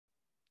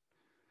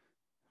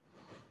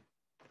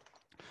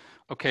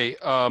Okay,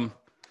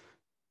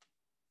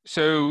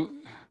 so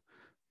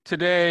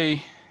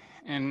today,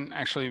 and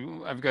actually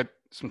I've got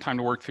some time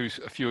to work through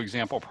a few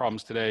example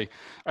problems today.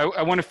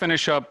 I want to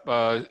finish up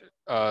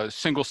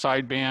single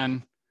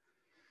sideband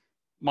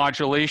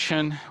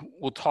modulation.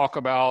 We'll talk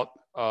about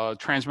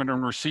transmitter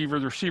and receiver.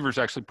 The receiver is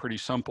actually pretty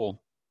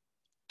simple.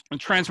 The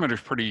transmitter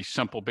is pretty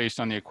simple based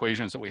on the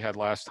equations that we had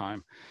last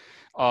time.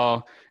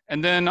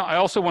 And then I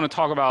also want to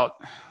talk about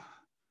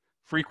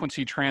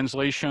frequency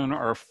translation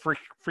or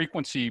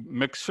frequency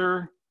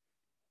mixer.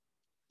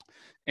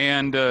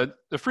 And the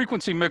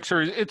frequency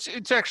mixer,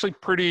 it's actually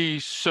pretty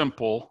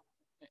simple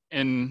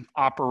in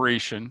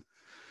operation,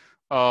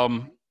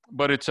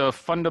 but it's a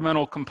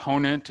fundamental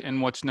component in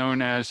what's known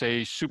as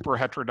a super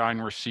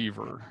heterodyne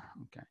receiver.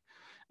 Okay,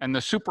 and the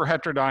super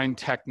heterodyne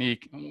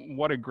technique,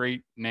 what a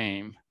great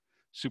name,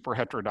 super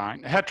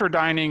heterodyne.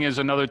 Heterodyning is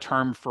another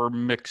term for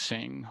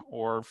mixing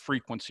or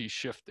frequency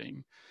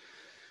shifting.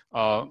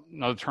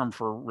 Another term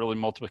for really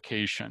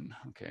multiplication.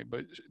 Okay,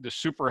 but the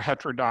super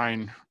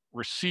heterodyne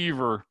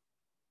receiver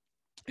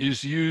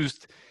is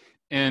used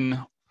in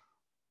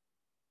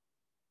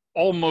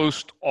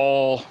almost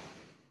all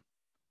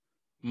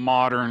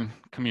modern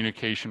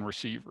communication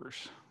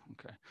receivers.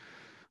 Okay,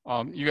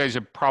 you guys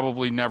have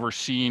probably never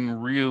seen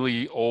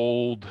really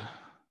old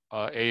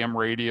AM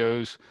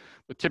radios,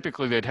 but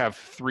typically they'd have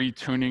 3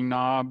 tuning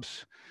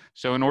knobs.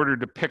 So in order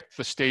to pick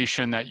the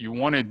station that you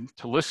wanted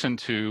to listen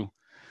to,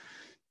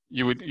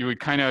 you would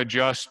kind of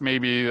adjust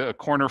maybe a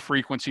corner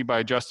frequency by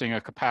adjusting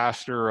a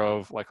capacitor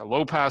of like a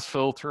low pass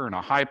filter and a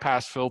high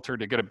pass filter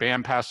to get a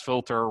band pass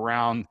filter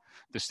around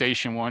the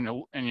station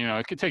one. And you know,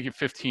 it could take you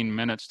 15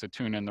 minutes to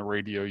tune in the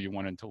radio you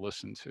wanted to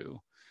listen to.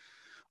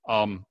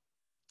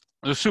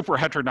 The super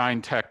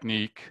heterodyne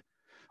technique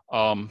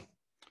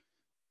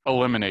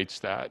eliminates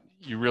that.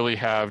 You really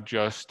have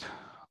just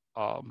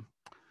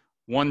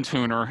one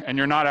tuner, and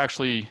you're not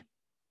actually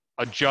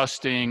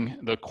adjusting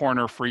the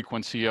corner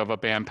frequency of a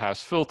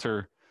bandpass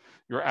filter.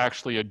 You're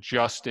actually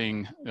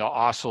adjusting the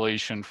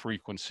oscillation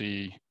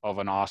frequency of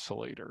an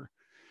oscillator.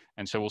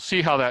 And so we'll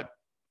see how that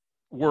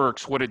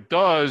works. What it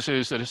does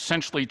is it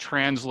essentially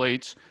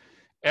translates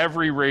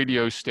every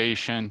radio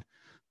station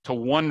to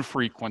one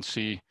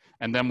frequency,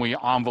 and then we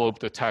envelope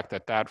detect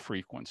at that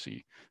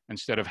frequency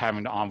instead of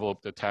having to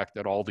envelope detect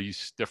at all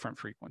these different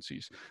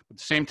frequencies. But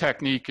the same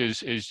technique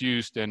is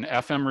used in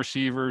FM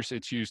receivers.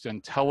 It's used in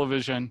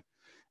television.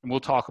 And we'll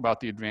talk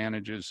about the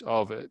advantages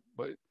of it.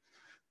 But,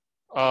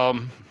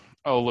 oh,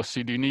 let's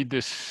see, do you need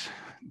this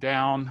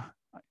down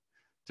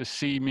to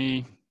see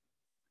me?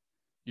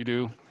 You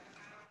do?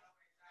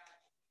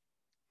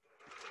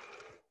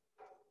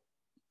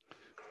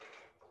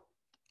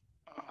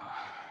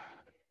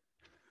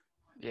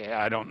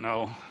 Yeah, I don't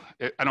know.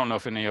 I don't know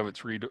if any of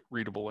it's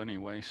readable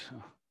anyway.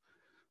 So.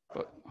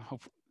 But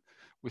hopefully,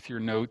 with your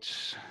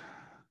notes,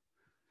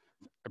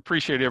 I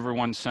appreciate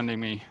everyone sending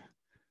me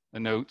the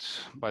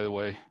notes, by the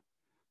way.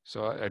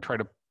 So I try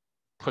to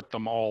put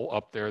them all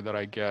up there that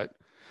I get.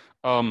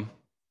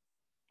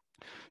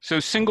 So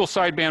single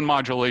sideband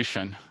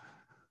modulation.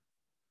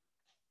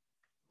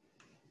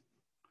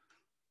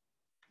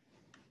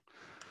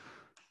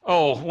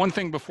 Oh, one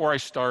thing before I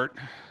start.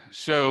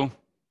 So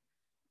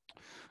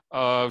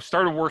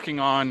started working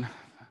on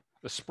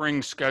the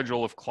spring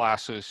schedule of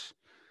classes.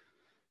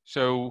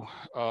 So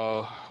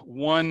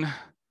one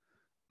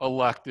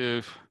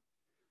elective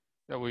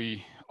that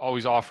we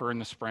always offer in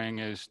the spring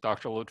is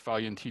Dr.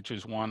 Litfalian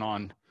teaches one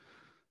on,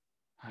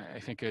 I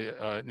think,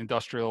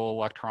 industrial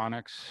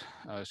electronics.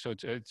 So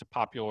it's a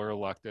popular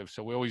elective.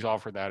 So we always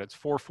offer that. It's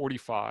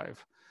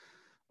 4:45.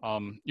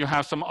 You'll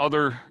have some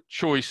other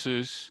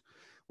choices.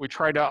 We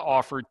try to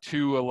offer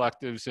 2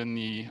 electives in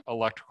the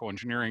electrical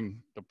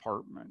engineering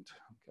department.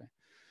 Okay.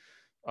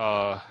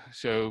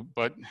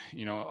 But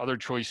you know, other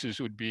choices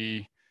would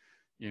be,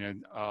 you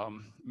know,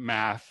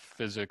 math,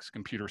 physics,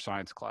 computer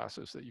science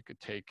classes that you could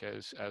take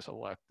as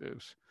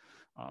electives.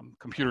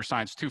 Computer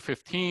science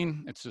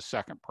 215, it's the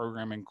second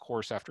programming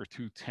course after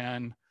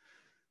 210.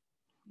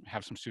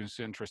 Have some students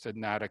interested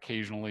in that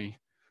occasionally.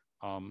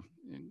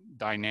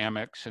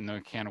 Dynamics in the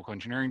mechanical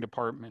engineering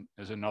department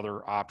is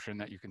another option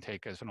that you can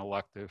take as an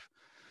elective.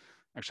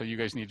 Actually, you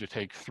guys need to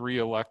take 3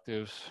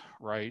 electives,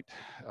 right?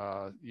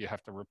 You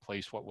have to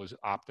replace what was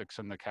optics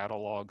in the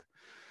catalog.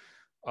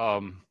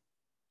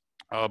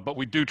 But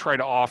we do try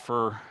to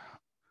offer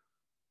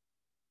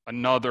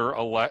another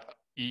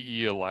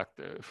EE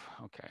elective,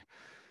 okay.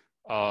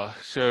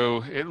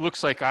 So it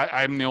looks like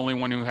I'm the only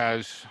one who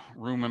has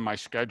room in my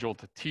schedule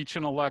to teach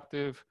an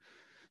elective.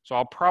 So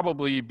I'll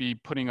probably be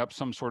putting up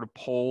some sort of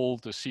poll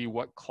to see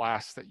what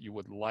class that you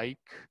would like.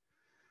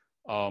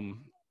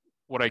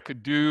 What I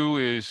could do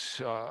is,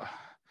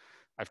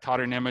 I've taught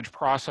an image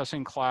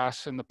processing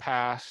class in the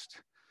past,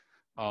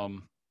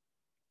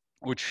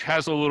 which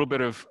has a little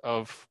bit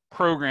of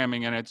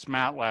programming in it. It's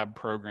MATLAB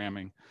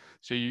programming.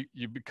 So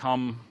you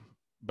become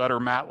better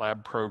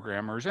MATLAB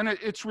programmers. And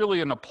it's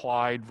really an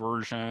applied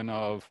version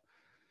of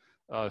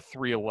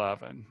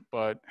 311,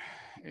 but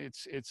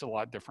it's a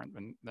lot different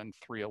than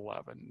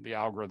 311. The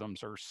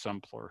algorithms are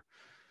simpler.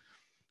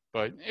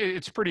 But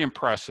it's pretty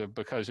impressive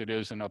because it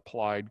is an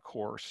applied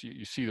course.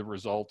 You see the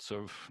results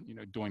of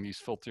doing these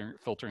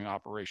filtering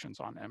operations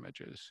on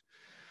images.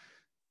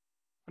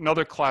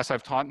 Another class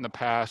I've taught in the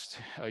past,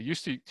 I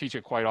used to teach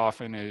it quite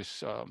often,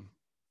 is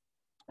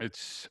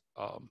it's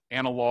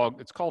analog.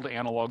 It's called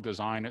analog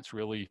design. It's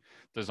really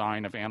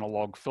design of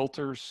analog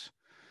filters.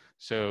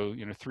 So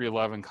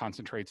 311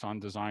 concentrates on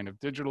design of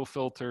digital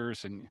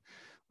filters, and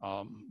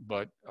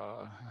but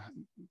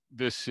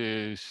this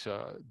is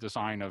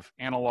design of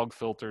analog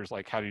filters,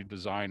 like how do you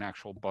design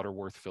actual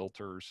Butterworth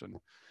filters, and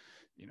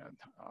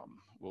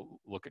we'll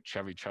look at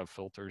Chevy-Chev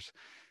filters.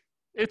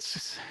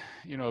 It's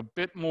a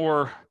bit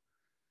more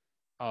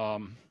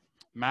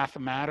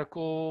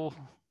mathematical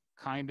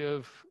kind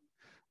of.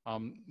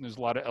 There's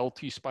a lot of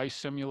LT spice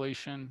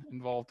simulation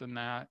involved in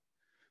that.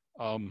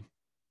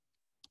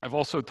 I've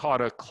also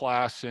taught a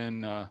class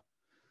in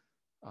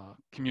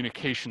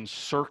communication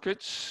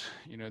circuits,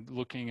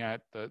 looking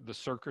at the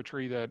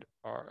circuitry that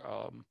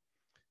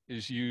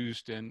is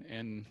used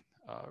in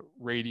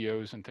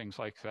radios and things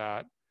like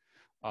that.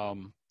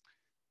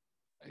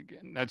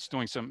 Again, that's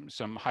doing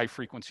some high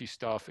frequency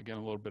stuff. Again,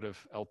 a little bit of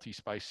LT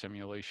spice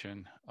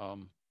simulation.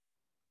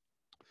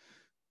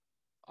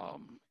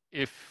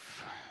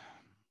 If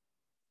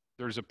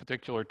there's a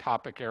particular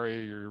topic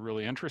area you're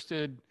really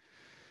interested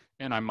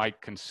in, I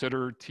might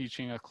consider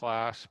teaching a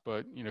class,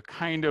 but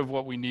kind of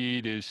what we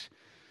need is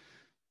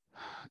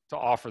to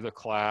offer the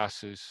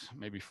class is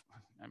maybe,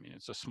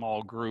 it's a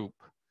small group,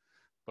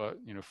 but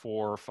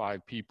 4 or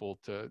 5 people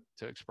to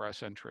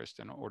express interest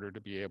in order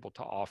to be able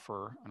to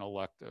offer an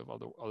elective.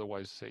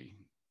 Otherwise, they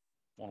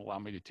won't allow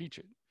me to teach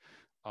it.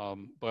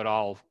 But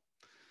I'll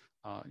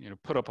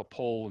put up a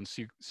poll and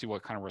see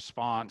what kind of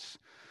response.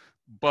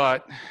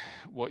 But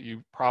what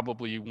you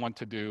probably want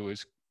to do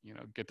is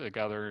get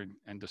together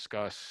and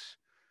discuss.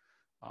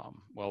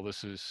 Well,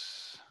 this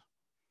is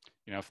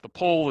if the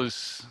poll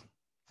is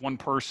one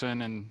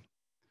person in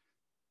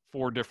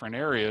 4 different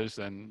areas,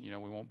 then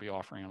we won't be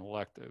offering an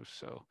elective.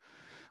 So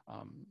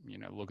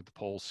look at the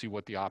polls, see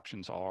what the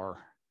options are,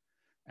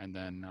 and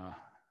then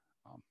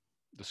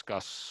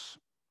discuss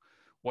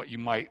what you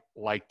might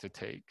like to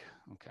take.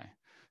 Okay,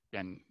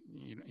 and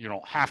you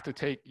don't have to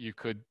take. You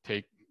could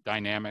take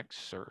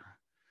dynamics or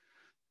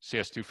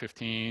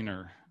CS215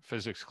 or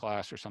physics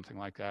class or something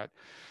like that.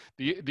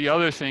 The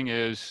other thing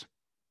is,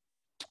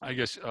 I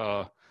guess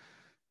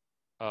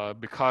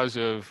because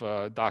of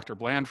Dr.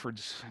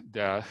 Blandford's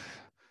death,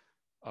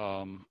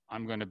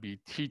 I'm going to be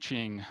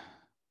teaching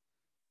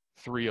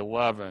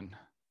 311.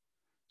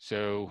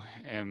 So,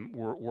 and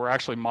we're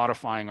actually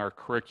modifying our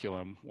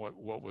curriculum. What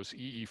was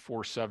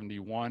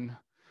EE471,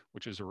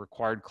 which is a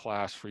required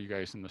class for you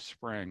guys in the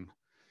spring,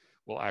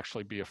 will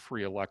actually be a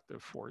free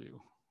elective for you.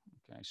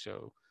 Okay,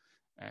 so,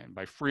 and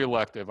by free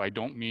elective, I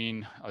don't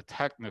mean a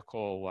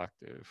technical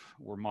elective.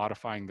 We're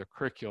modifying the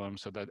curriculum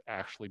so that it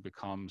actually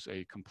becomes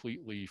a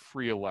completely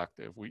free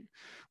elective. We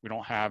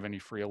don't have any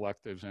free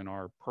electives in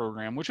our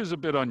program, which is a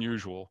bit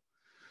unusual,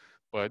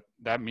 but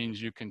that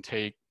means you can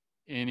take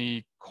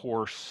any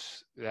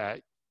course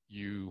that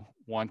you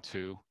want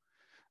to.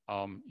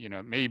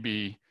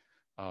 Maybe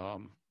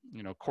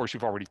course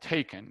you've already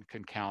taken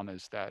can count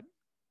as that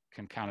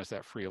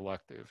free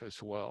elective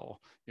as well.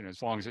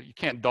 As long as you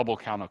can't double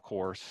count a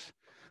course.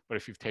 But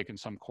if you've taken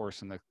some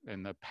course in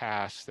the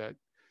past that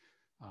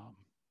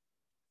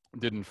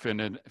didn't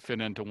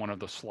fit into one of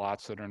the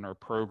slots that are in our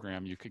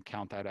program, you could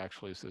count that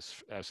actually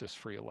as this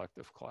free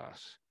elective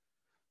class.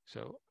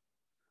 So,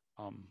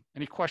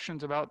 any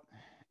questions about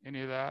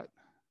any of that?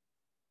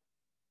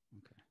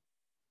 Okay.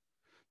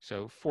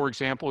 So, for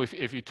example,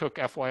 if you took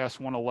FYS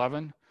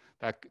 111,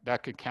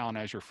 that could count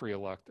as your free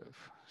elective.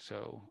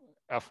 So,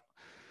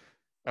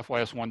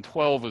 FYS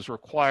 112 is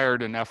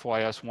required, and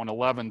FYS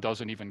 111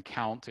 doesn't even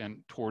count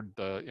toward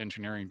the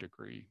engineering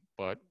degree,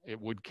 but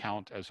it would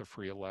count as a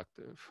free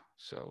elective.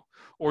 So,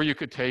 or you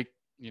could take,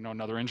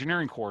 another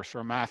engineering course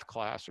or a math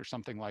class or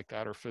something like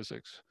that, or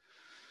physics,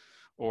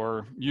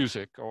 or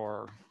music,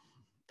 or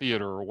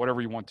theater, or whatever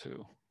you want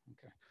to.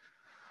 Okay.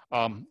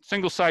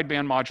 Single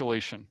sideband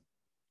modulation.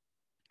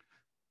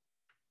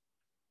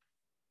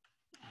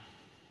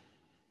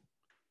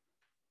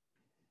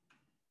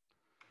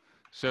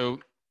 So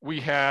we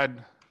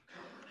had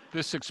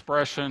this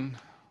expression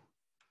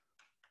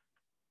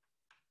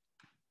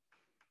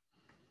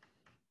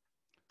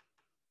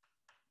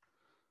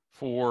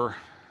for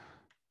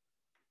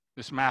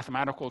this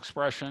mathematical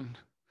expression.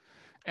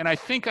 And I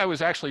think I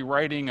was actually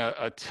writing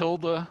a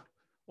tilde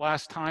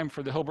last time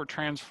for the Hilbert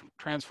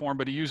transform,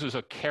 but he uses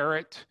a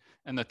caret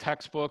in the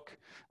textbook.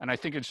 And I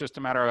think it's just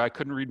a matter of I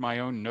couldn't read my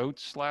own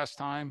notes last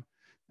time.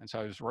 And so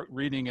I was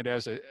reading it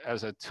as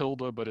a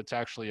tilde, but it's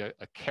actually a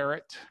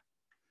caret,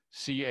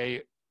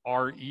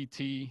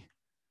 C-A-R-E-T,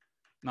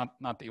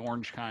 not the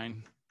orange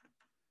kind,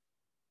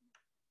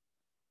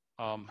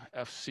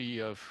 FC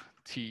of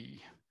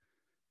T.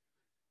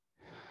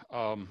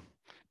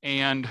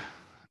 And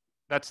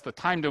that's the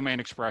time domain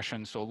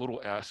expression, so a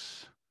little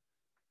s.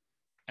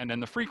 And then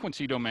the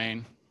frequency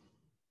domain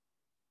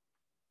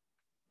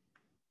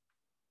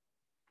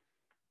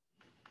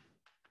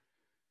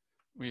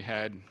we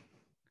had,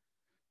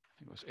 I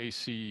think it was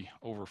AC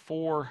over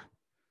 4,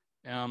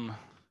 M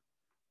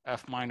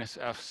F minus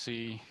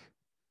FC,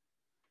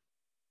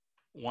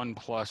 1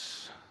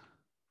 plus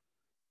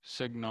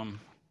signum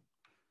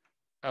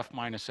F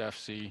minus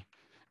FC.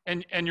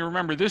 And you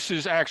remember, this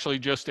is actually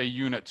just a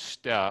unit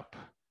step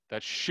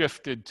that's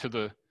shifted to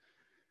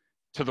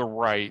the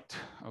right,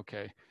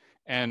 okay,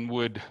 and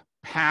would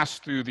pass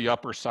through the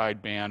upper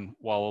sideband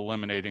while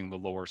eliminating the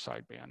lower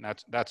sideband.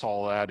 That's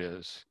all that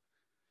is.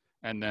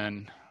 And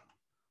then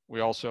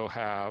we also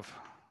have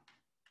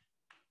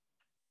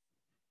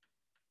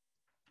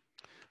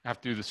to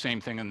do the same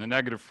thing in the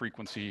negative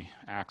frequency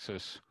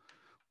axis,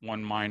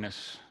 1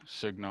 minus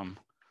signum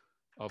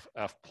of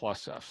F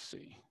plus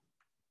FC.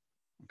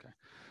 Okay,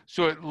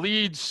 so it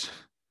leads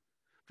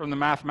from the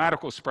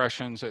mathematical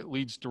expressions, it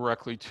leads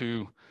directly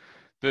to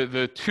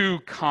the two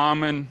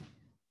common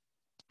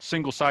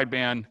single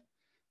sideband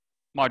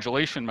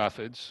modulation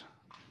methods.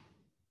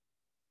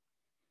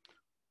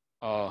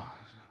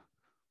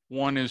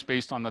 One is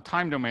based on the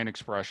time domain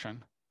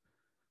expression,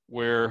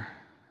 where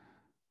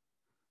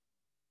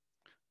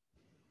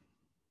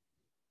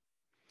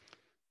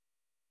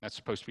that's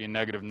supposed to be a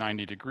negative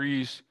 90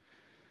 degrees.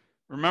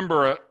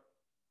 Remember,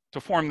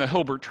 to form the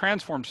Hilbert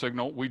transform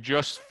signal, we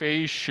just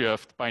phase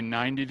shift by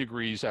 90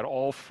 degrees at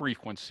all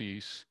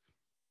frequencies,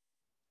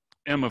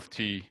 M of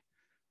t,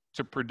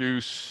 to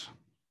produce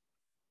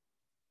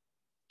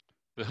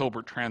the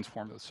Hilbert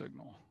transform of the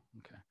signal.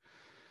 Okay.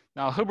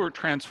 Now, Hilbert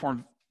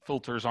transform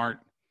filters aren't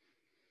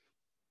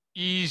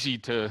easy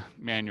to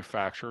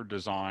manufacture,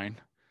 design,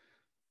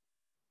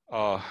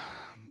 but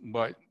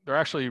they're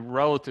actually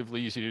relatively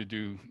easy to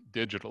do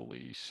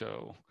digitally.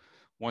 So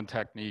one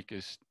technique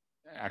is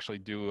actually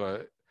do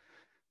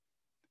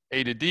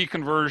A to D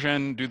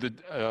conversion, do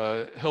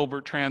the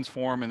Hilbert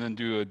transform, and then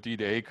do a D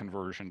to A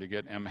conversion to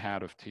get M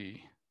hat of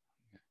t.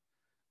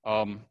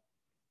 And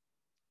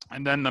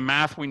then the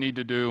math we need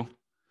to do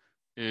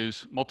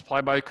is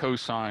multiply by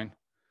cosine.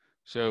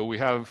 So we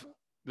have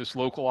this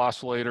local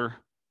oscillator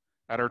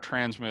at our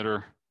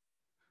transmitter,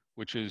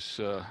 which is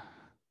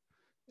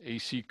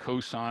AC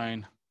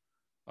cosine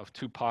of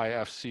 2 pi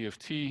FC of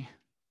t.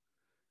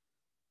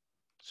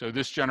 So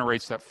this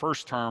generates that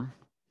first term.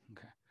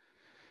 Okay.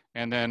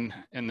 And then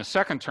in the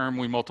second term,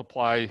 we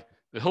multiply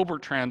the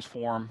Hilbert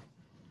transform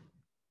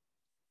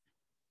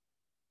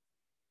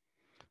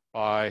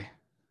by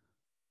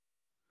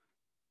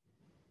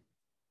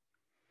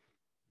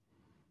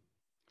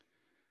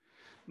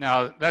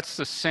now that's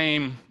the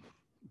same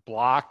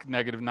block,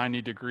 negative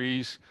 90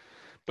 degrees,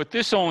 but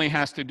this only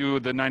has to do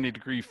with the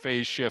 90-degree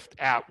phase shift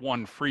at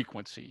one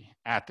frequency,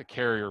 at the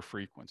carrier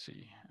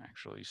frequency,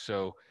 actually.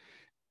 So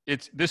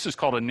this is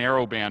called a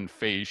narrowband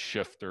phase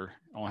shifter.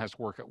 It only has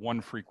to work at one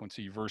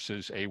frequency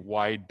versus a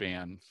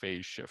wideband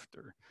phase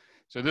shifter.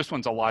 So this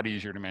one's a lot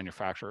easier to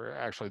manufacture.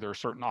 Actually, there are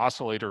certain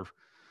oscillator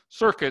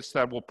circuits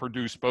that will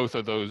produce both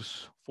of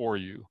those for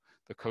you,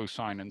 the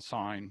cosine and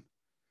sine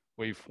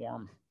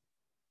waveform.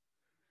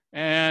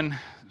 And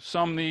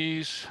sum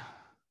these,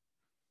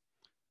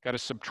 got to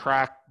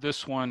subtract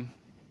this one.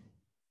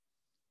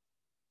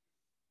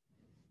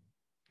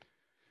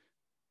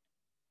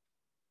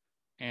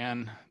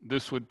 And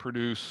this would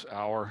produce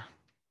our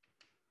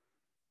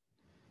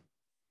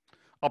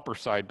upper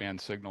sideband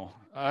signal.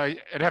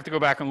 I'd have to go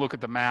back and look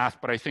at the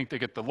math, but I think to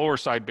get the lower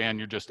sideband,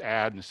 you just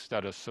add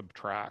instead of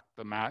subtract.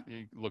 The math,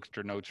 you look at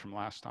your notes from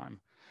last time.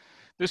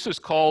 This is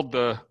called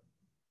the,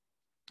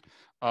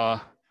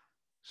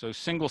 so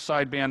single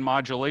sideband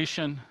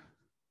modulation.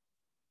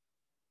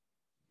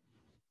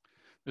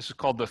 This is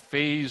called the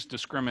phase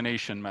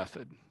discrimination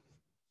method.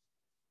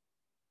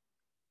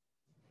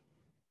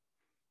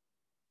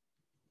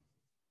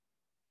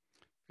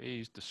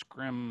 Phase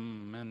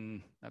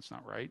that's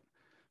not right.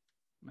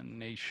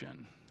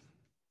 Discrimination.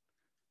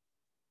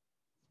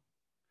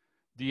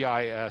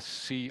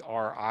 discrimination.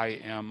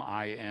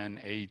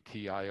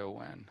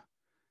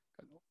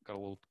 Got a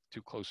little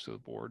too close to the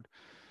board.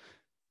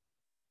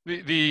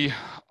 The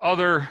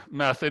other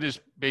method is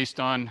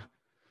based on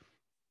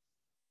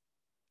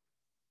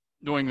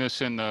doing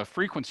this in the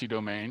frequency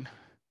domain,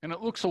 and it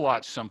looks a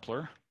lot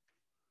simpler.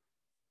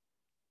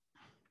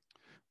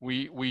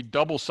 We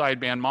double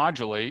sideband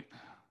modulate,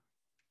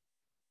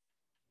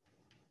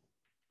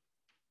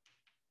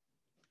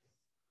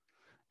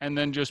 and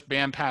then just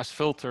bandpass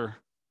filter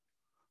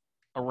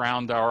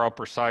around our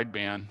upper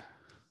sideband.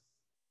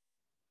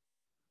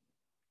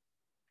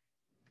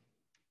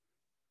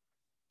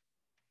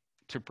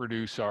 To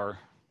produce our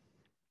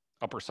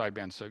upper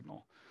sideband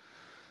signal.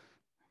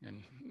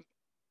 And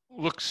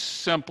looks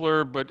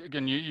simpler, but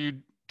again, you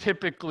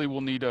typically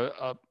will need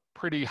a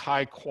pretty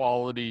high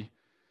quality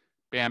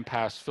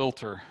bandpass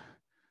filter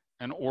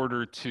in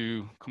order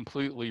to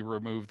completely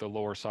remove the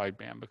lower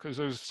sideband, because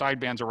those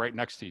sidebands are right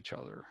next to each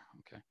other.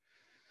 Okay,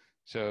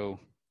 so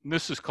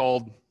this is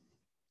called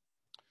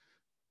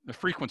the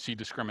frequency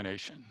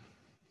discrimination.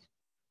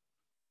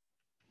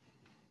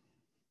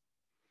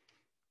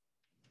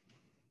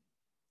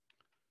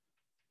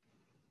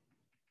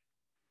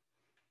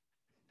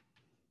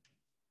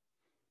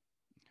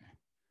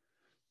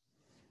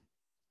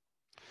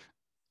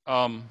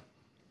 The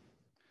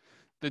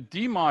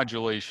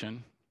demodulation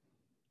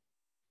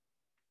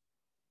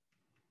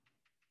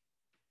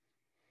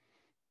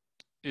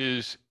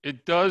is,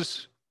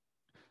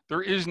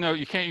 there is no,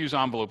 you can't use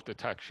envelope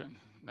detection.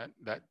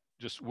 That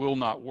just will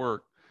not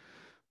work.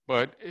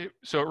 But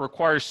so it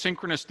requires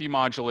synchronous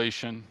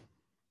demodulation,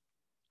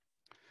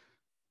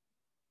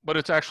 but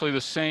it's actually the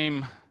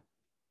same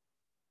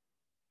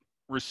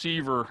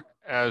receiver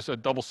as a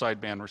double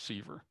sideband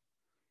receiver.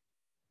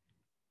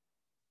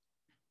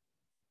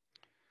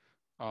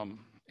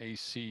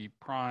 AC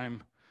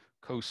prime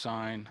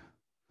cosine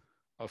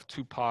of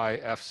 2 pi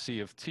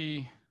fc of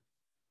t.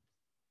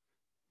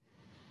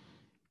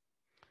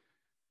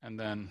 And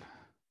then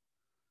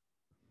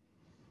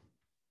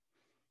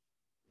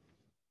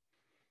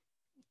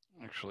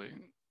actually,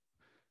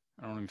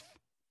 I don't even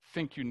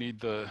think you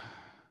need the,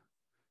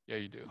 yeah,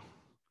 you do.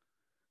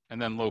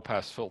 And then low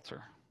pass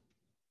filter.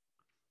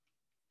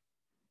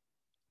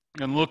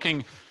 And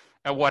looking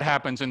at what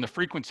happens in the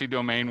frequency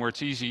domain, where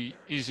it's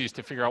easiest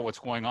to figure out what's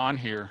going on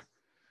here.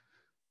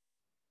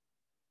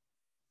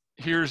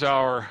 Here's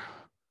our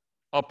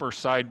upper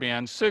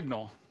sideband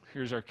signal.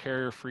 Here's our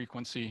carrier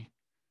frequency,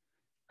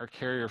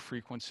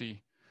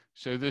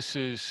 So this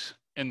is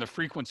in the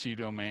frequency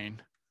domain,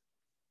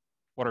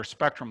 what our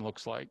spectrum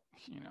looks like.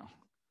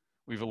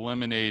 We've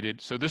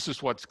eliminated, so this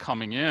is what's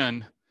coming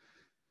in.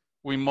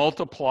 We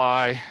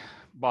multiply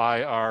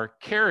by our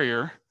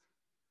carrier.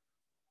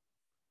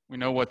 We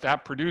know what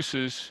that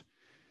produces.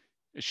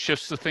 It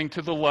shifts the thing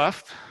to the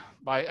left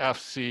by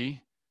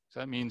FC. So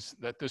that means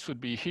that this would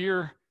be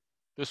here.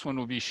 This one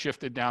would be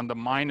shifted down to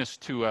minus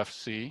 2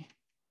 FC.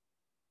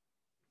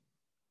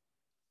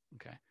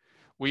 Okay.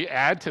 We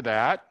add to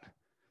that,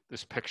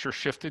 this picture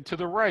shifted to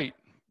the right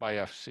by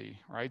FC,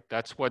 right?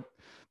 That's what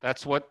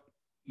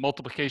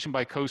multiplication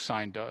by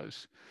cosine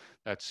does.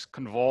 That's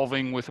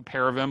convolving with a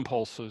pair of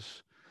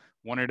impulses,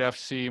 one at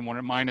FC and one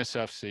at minus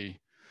FC.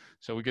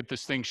 So we get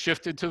this thing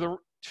shifted to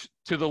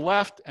the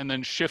left and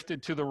then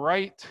shifted to the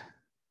right.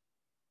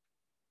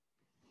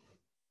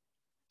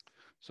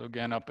 So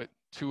again, up at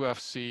 2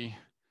 FC.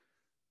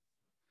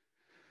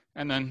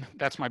 And then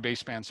that's my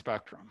baseband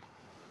spectrum.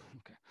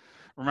 Okay.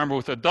 Remember,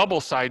 with a double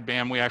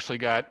sideband, we actually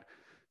got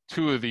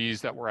 2 of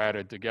these that were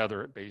added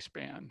together at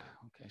baseband.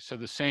 Okay, so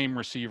the same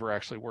receiver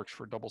actually works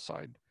for double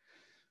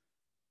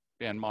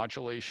sideband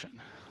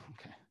modulation.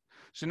 Okay,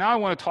 so now I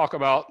want to talk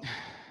about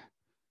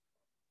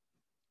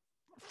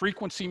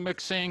frequency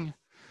mixing.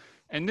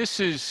 And this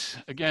is,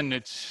 again,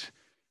 it's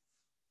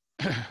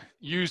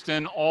used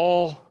in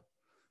all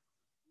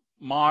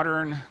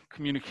modern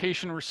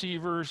communication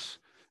receivers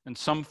in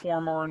some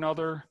form or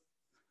another.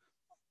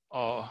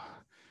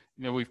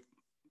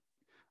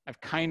 I've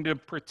kind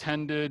of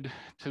pretended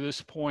to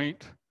this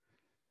point,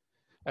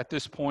 at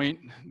this point,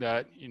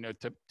 that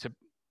to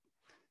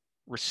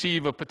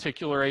receive a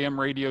particular AM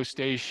radio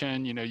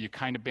station, you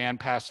kind of band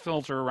pass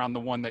filter around the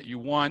one that you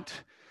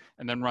want,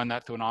 and then run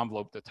that through an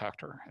envelope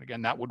detector.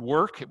 Again, that would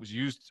work. It was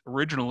used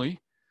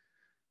originally,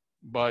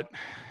 but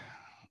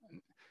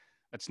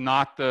that's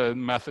not the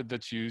method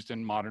that's used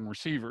in modern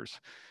receivers.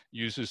 It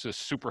uses a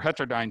super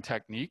heterodyne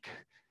technique.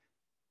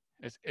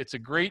 It's a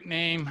great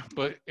name,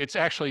 but it's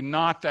actually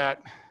not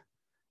that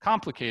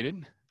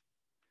complicated.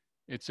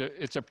 It's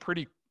a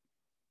pretty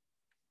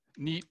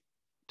neat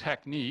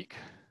technique.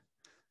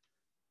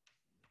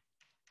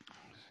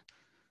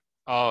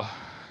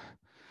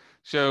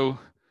 So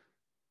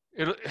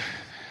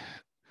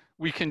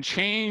we can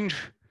change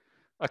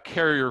a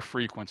carrier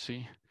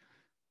frequency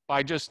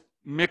by just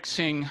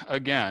mixing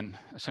again,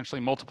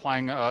 essentially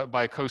multiplying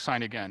by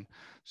cosine again.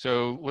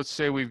 So let's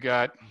say we've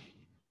got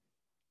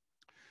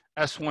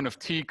S1 of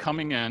t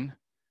coming in.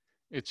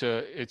 It's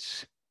a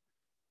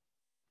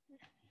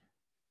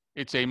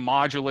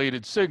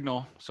modulated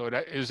signal, so it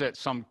is at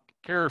some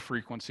carrier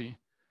frequency.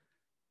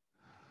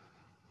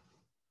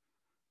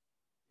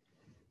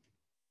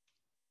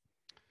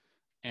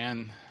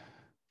 And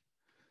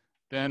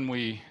then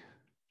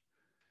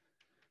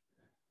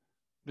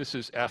this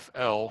is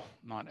FL,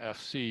 not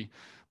FC,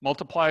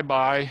 multiplied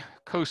by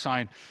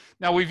cosine.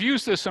 Now we've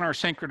used this in our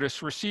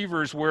synchronous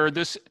receivers where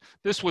this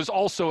was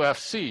also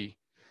FC,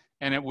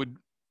 and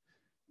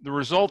the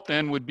result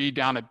then would be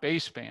down at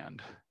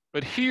baseband.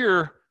 But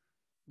here,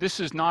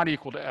 this is not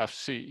equal to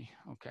FC,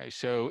 okay?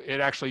 So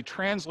it actually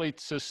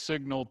translates this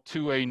signal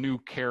to a new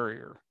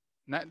carrier.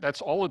 And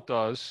that's all it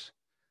does.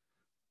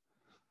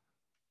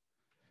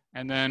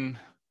 And then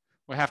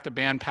we have to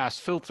band pass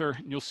filter,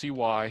 and you'll see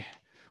why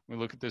when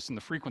we look at this in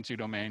the frequency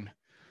domain.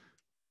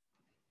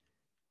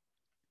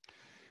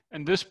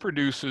 And this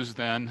produces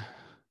then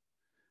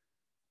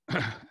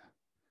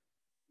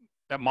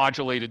that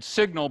modulated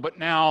signal, but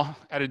now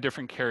at a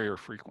different carrier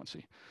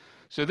frequency.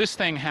 So this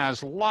thing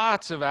has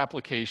lots of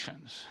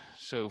applications.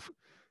 So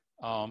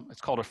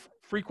it's called a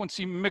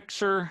frequency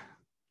mixer,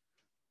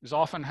 is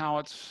often how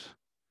it's,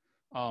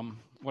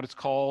 what it's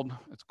called.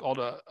 It's called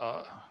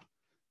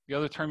the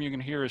other term you can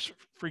hear is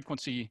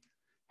frequency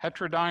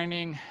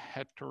heterodyning.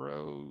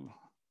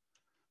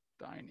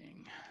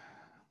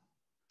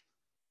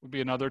 would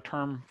be another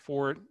term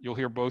for it. You'll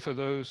hear both of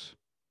those.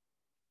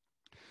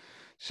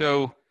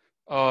 So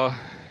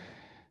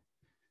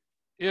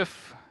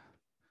if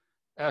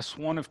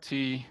S1 of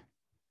t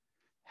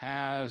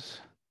has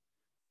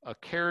a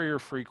carrier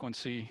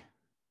frequency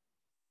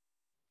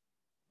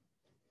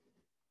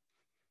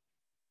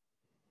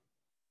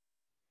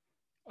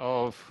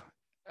of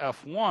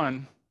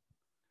F1,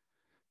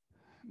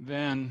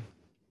 then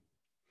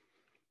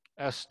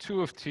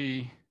S2 of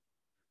t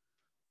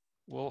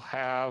will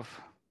have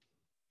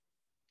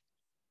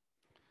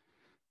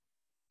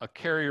a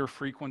carrier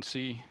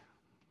frequency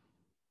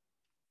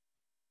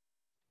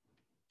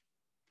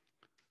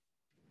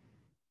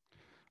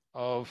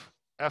of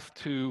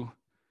F2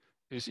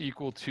 is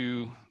equal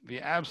to the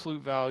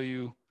absolute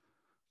value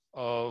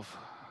of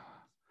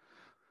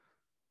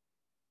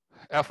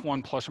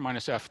F1 plus or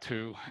minus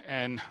F2.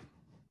 And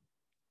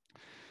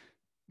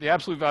the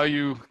absolute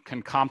value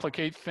can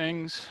complicate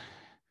things.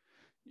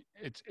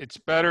 It's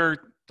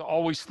better to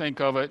always think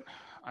of it,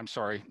 I'm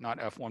sorry, not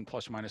F1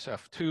 plus or minus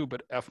F2,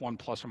 but F1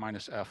 plus or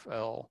minus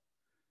FL,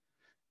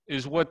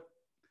 is what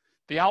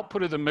the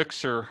output of the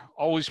mixer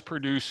always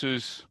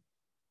produces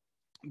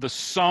the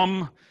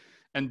sum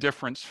and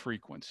difference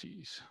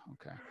frequencies,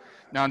 okay?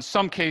 Now, in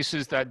some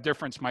cases, that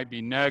difference might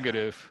be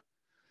negative,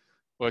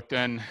 but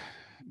then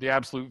the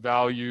absolute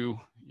value,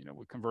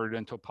 we convert it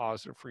into a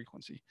positive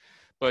frequency.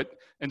 But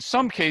in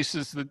some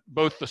cases,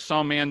 both the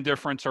sum and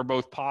difference are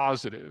both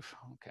positive,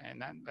 okay?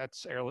 And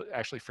that's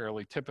actually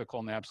fairly typical,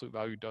 and the absolute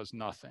value does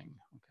nothing,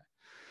 okay?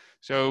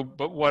 So,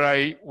 but what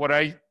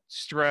I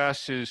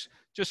stress is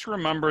just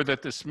remember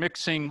that this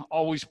mixing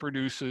always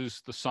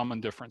produces the sum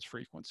and difference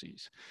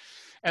frequencies.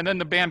 And then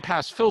the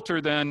bandpass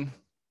filter then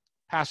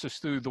passes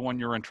through the one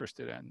you're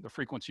interested in, the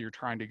frequency you're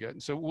trying to get.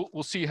 And so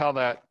we'll see how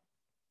that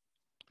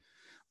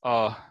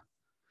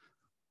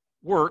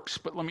works,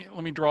 but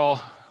let me draw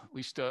at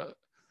least a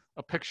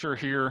picture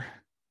here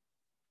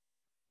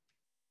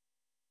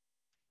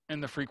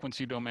in the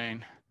frequency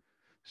domain.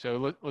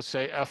 So let's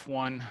say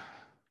F1.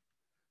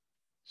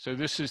 So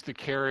this is the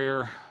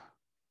carrier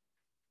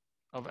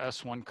of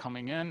S1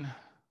 coming in.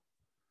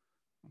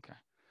 Okay.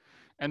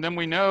 And then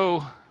we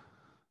know,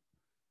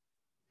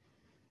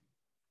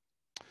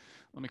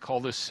 let me call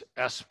this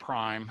S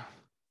prime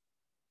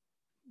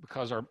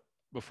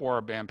before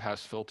our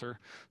bandpass filter.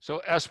 So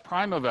S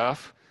prime of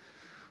F,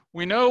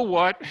 we know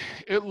what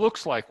it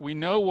looks like. We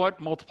know what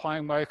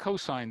multiplying by a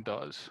cosine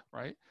does,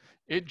 right?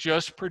 It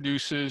just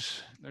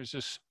produces, there's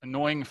this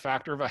annoying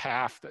factor of a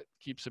half that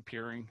keeps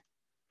appearing,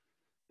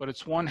 but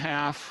it's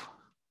 1/2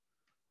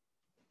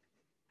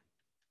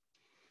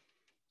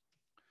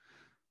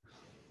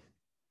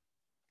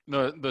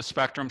 the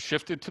spectrum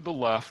shifted to the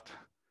left.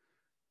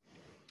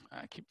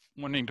 I keep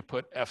wanting to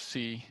put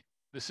FC.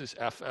 This is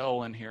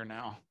FL in here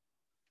now.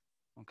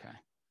 Okay.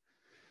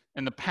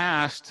 In the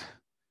past,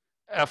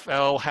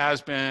 FL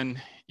has been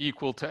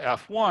equal to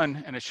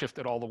F1, and it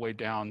shifted all the way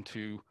down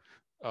to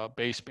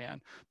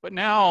baseband. But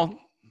now,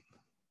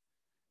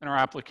 in our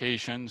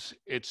applications,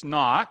 it's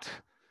not.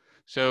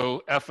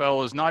 So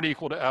FL is not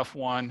equal to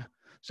F1.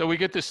 So we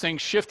get this thing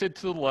shifted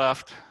to the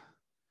left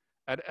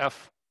at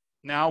F.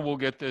 Now we'll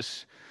get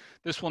this.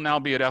 This will now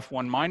be at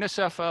F1 minus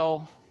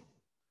FL.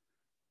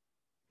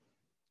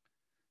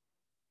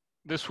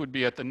 This would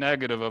be at the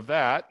negative of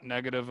that,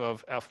 negative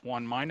of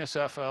F1 minus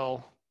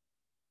FL.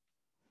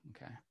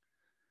 Okay.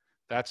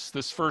 That's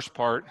this first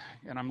part,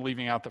 and I'm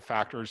leaving out the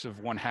factors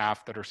of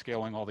 1/2 that are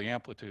scaling all the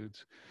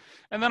amplitudes.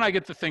 And then I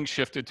get the thing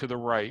shifted to the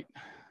right.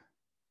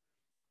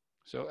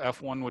 So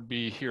F1 would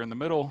be here in the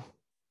middle,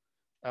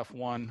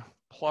 F1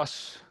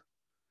 plus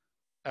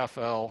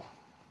FL,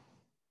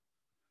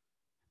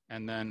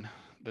 and then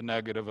the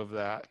negative of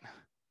that,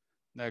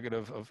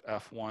 negative of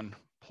F1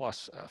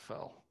 plus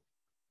FL.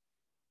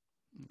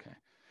 Okay.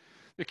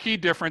 The key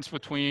difference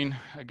between,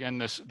 again,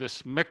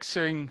 this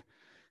mixing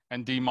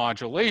and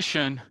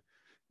demodulation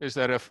is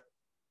that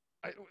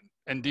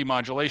in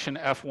demodulation,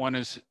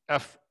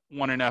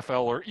 F1 and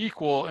FL are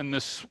equal, and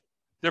this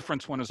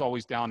difference one is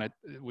always down it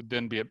would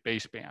then be at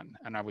baseband,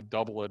 and I would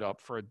double it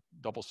up for a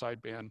double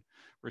sideband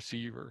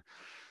receiver.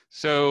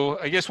 So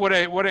I guess what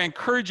I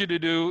encourage you to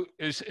do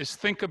is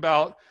think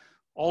about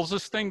all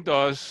this thing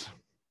does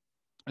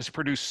is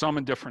produce sum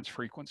and difference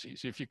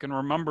frequencies. If you can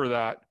remember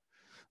that,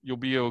 you'll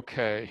be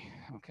okay.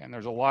 Okay, and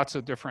there's lots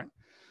of different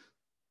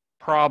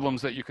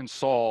problems that you can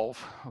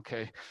solve.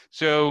 Okay,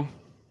 so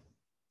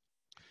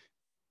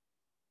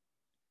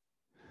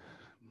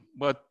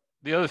but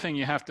the other thing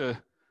you have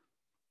to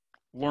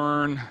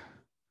learn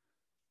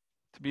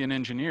to be an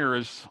engineer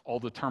is all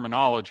the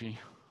terminology.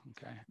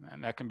 Okay,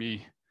 and that can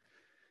be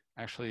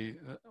actually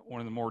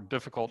one of the more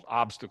difficult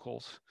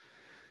obstacles.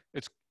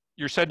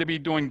 You're said to be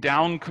doing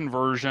down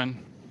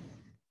conversion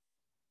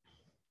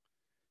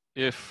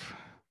if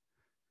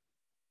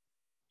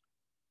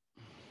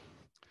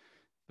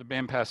the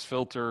bandpass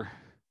filter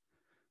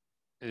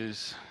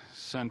is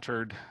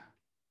centered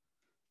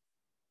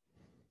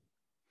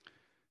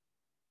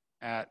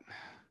at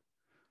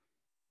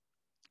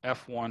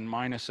F1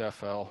 minus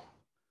FL.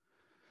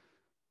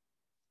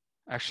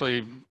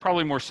 Actually,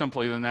 probably more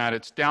simply than that,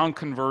 it's down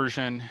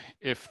conversion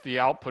if the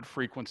output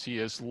frequency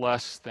is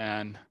less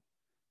than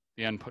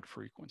the input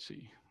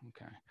frequency.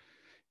 Okay.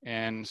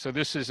 And so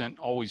this isn't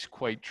always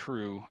quite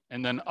true.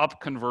 And then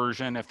up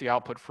conversion if the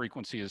output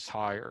frequency is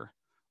higher.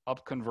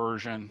 Up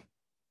conversion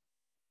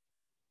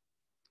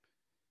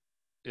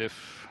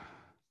if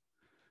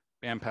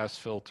bandpass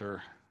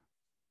filter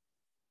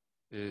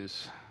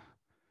is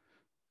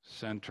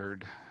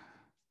centered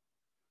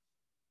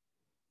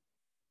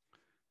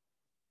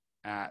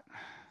at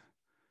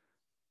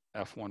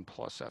F1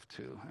 plus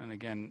F2. And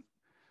again,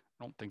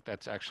 I don't think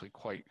that's actually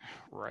quite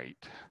right.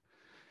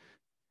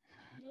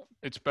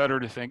 It's better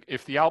to think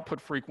if the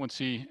output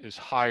frequency is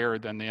higher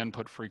than the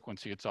input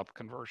frequency, it's up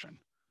conversion.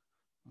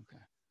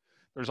 Okay.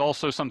 There's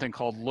also something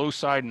called low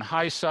side and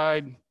high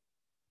side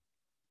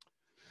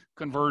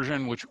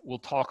conversion, which we'll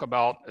talk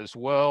about as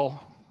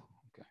well.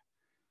 Okay.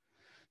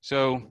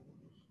 So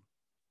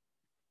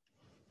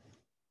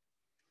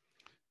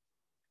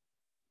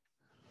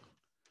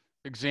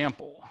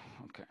example,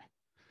 okay.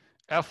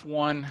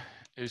 F1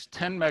 is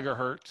 10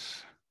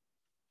 megahertz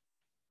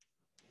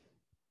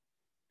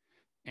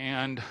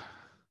and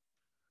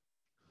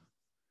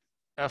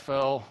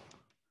FL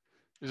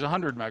is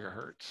 100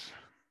 megahertz.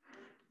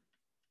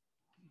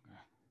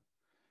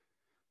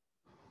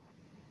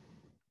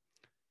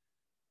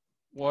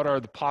 What are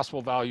the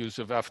possible values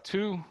of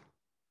F2?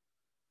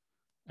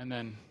 And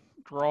then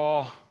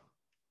draw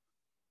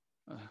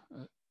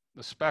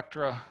the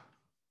spectra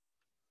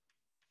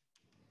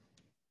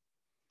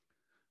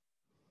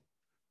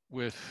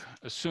with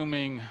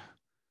assuming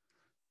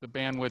the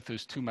bandwidth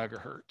is 2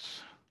 megahertz.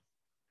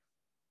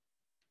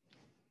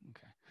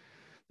 Okay.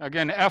 Now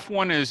again,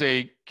 F1 is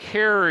a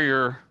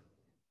carrier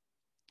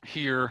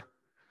here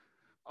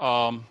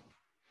of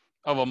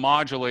a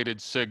modulated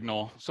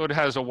signal, so it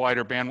has a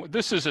wider bandwidth.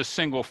 This is a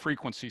single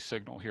frequency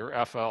signal here,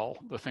 FL,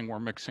 the thing we're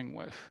mixing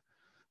with.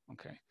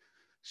 Okay,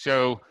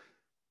 so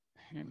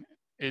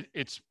it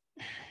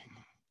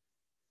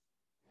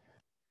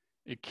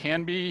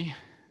can be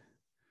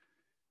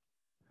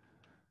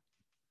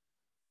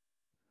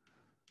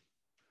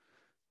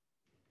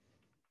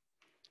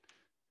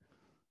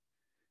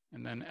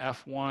and then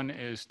F1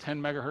 is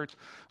 10 megahertz.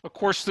 Of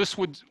course, this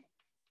would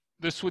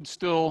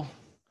still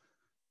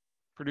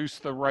produce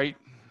the right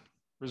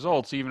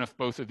results, even if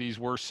both of these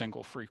were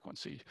single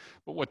frequency.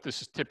 But what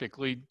this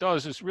typically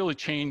does is really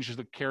change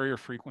the carrier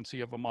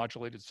frequency of a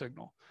modulated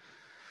signal.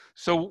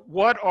 So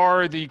what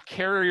are the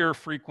carrier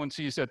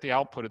frequencies at the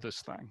output of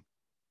this thing?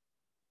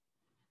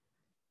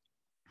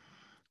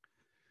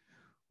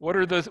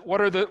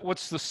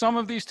 What's the sum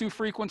of these two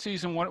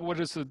frequencies, and what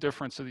is the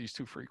difference of these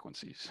two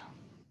frequencies?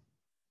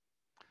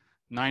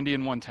 90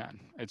 and 110.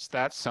 It's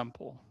that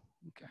simple.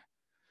 Okay.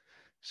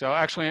 So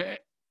actually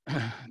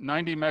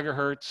 90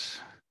 megahertz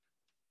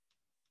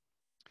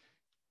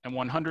and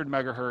 100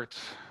 megahertz,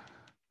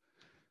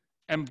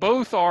 and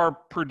both are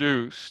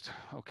produced,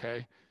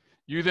 okay?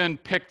 You then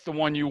pick the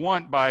one you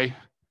want by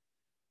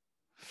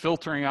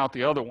filtering out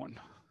the other one,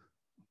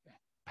 okay?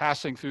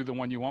 Passing through the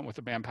one you want with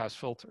the bandpass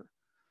filter.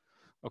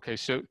 Okay,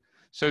 so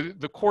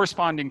the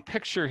corresponding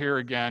picture here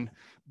again,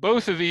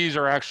 both of these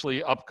are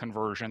actually up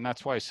conversion.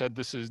 That's why I said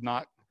this is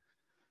not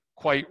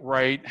quite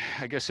right.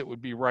 I guess it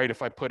would be right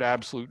if I put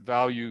absolute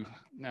value.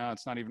 No,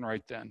 it's not even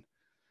right then,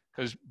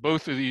 because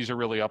both of these are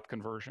really up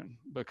conversion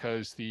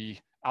because the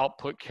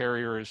output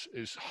carrier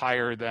is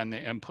higher than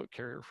the input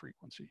carrier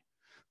frequency.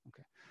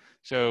 Okay,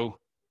 so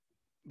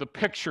the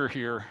picture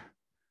here,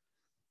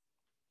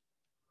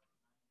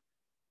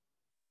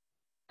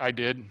 I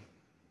did,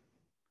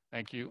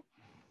 thank you.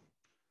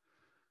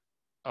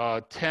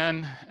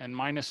 10 and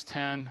minus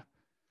 10.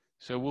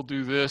 So we'll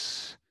do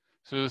this.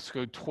 So let's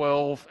go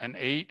 12 and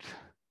 8.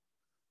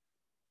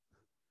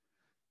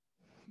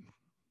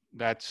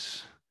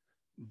 That's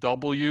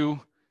W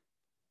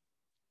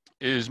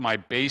is my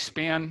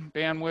baseband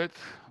bandwidth.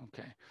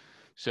 Okay.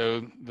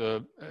 So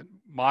the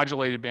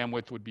modulated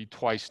bandwidth would be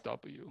twice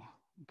W.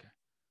 Okay.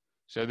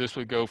 So this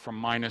would go from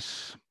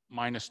minus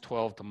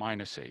 12 to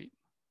minus 8.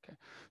 Okay.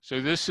 So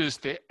this is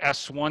the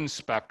S1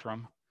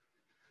 spectrum.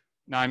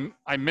 Now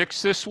I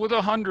mix this with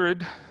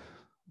 100.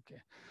 Okay.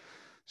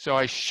 So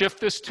I shift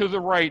this to the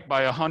right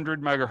by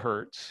 100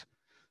 megahertz.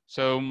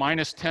 So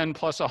minus 10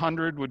 plus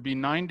 100 would be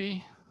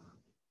 90.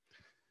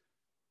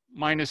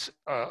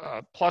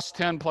 Plus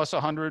 10 plus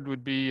 100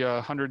 would be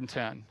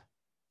 110.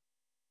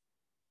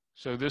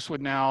 So this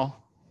would now,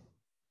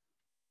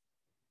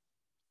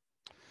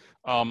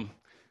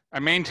 I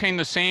maintain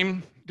the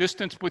same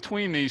distance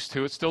between these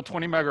two. It's still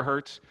 20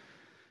 megahertz.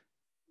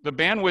 The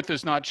bandwidth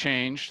is not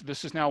changed.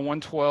 This is now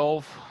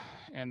 112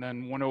 and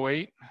then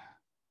 108.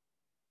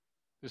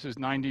 This is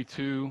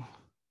 92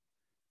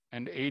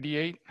 and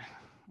 88.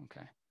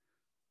 Okay.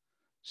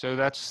 So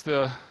that's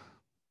the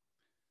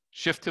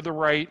shift to the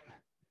right,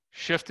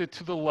 shift it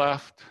to the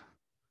left.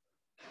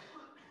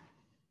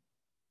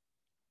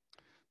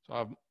 So I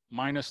have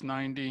minus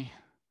 90,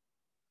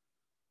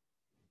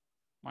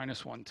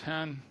 minus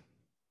 110.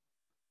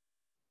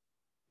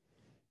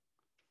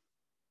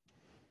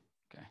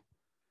 Okay.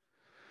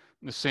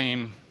 the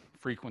same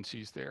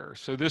frequencies there.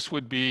 So this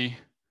would be,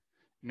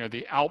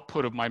 the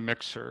output of my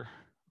mixer.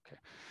 Okay.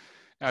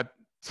 Now,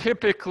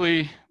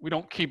 typically, we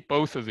don't keep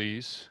both of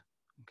these.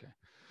 Okay.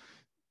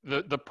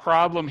 The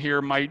problem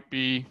here might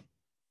be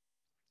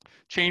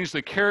change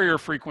the carrier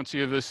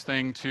frequency of this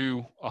thing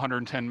to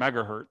 110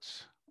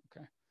 megahertz.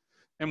 Okay.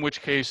 In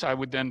which case, I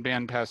would then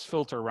bandpass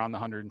filter around the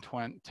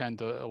 110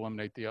 to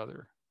eliminate the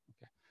other.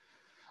 Okay.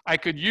 I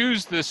could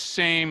use this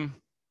same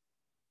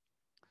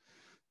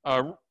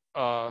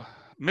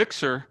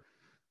mixer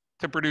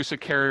to produce a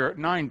carrier at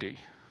 90.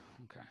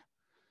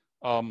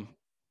 Okay.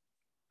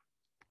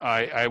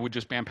 I would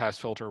just bandpass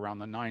filter around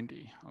the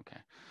 90. Okay.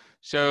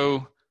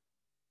 So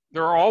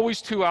there are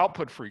always two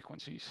output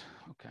frequencies.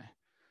 Okay.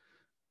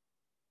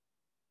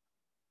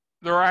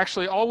 There are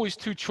actually always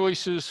two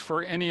choices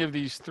for any of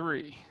these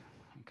three.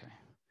 Okay.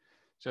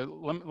 So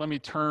let me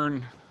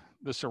turn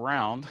this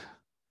around.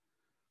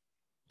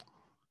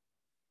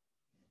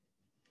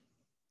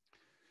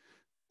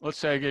 Let's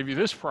say I gave you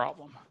this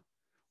problem.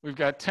 We've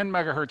got 10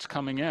 megahertz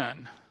coming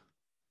in,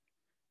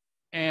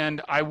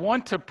 and I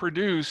want to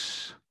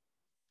produce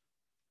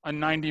a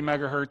 90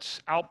 megahertz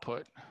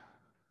output.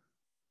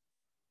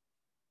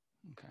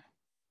 Okay.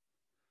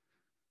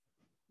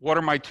 What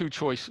are my two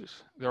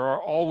choices? There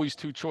are always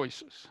two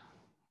choices.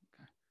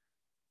 Okay.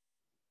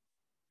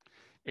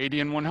 80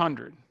 and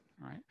 100,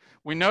 right?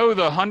 We know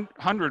the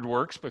 100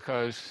 works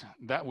because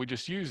that we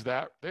just used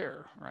that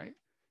there, right?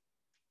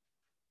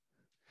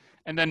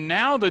 And then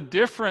now the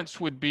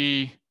difference would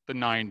be the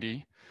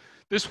 90.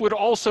 This would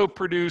also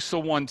produce a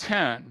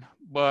 110,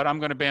 but I'm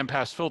going to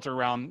bandpass filter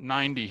around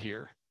 90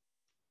 here.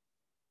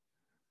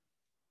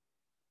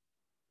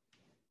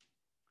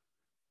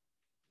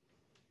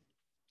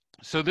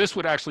 So this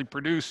would actually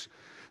produce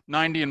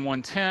 90 and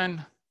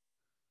 110.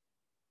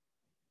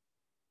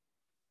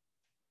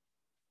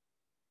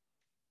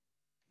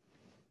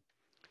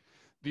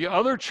 The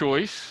other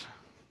choice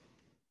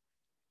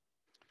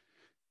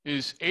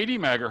is 80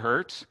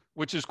 megahertz,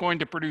 which is going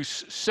to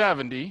produce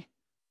 70,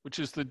 which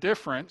is the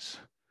difference,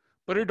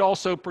 but it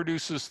also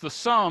produces the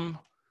sum,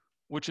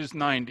 which is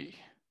 90.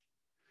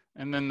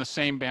 And then the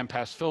same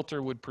bandpass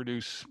filter would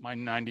produce my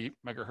 90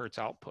 megahertz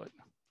output.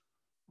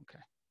 Okay.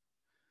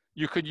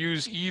 You could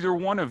use either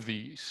one of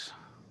these,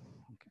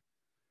 okay.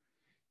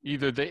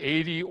 Either the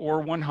 80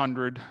 or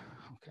 100.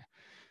 Okay.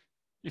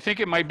 You think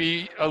it might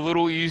be a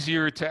little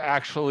easier to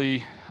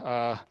actually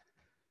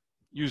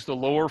use the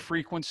lower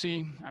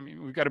frequency? I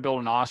mean, we've got to build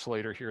an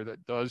oscillator here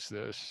that does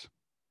this.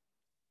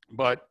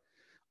 But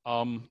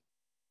we'll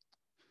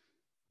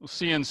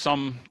see in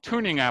some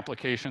tuning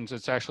applications,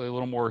 it's actually a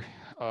little more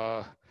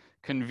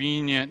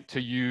convenient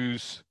to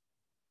use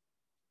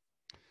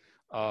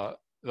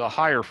the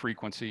higher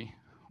frequency.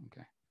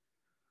 Okay.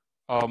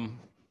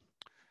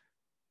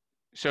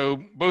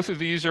 So both of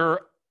these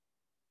are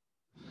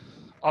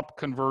up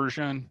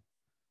conversion.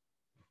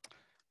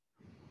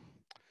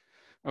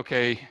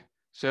 Okay,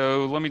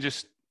 so let me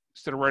just,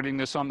 instead of writing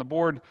this on the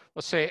board,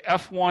 let's say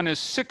F1 is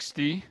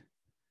 60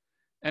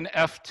 and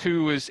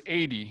F2 is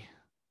 80.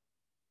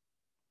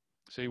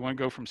 So you want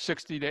to go from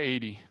 60 to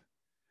 80.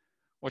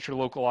 What's your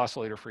local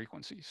oscillator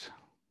frequencies?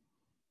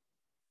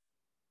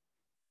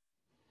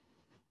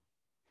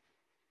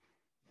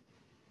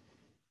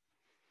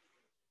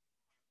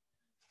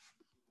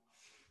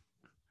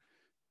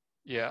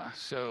 Yeah,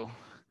 so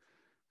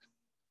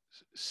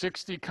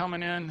 60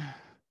 coming in.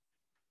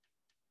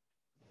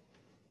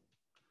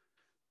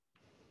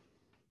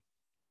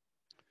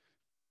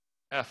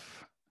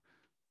 F,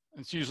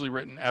 it's usually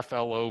written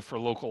FLO for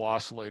local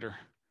oscillator.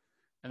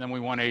 And then we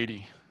want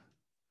 80.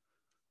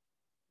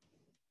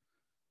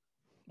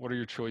 What are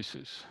your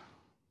choices?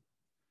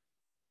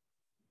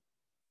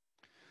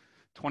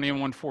 20 and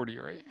 140,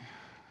 right?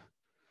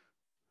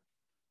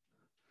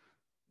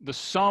 The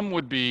sum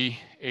would be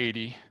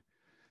 80.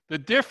 The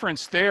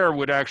difference there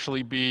would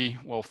actually be,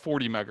 well,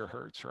 40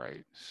 megahertz,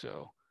 right?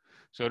 So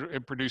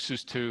it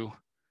produces 2.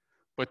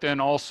 But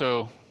then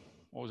also,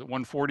 what was it,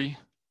 140?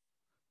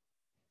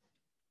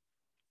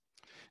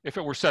 If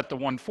it were set to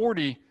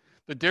 140,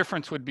 the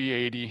difference would be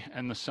 80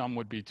 and the sum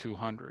would be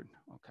 200.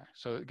 Okay,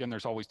 so again,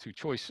 there's always two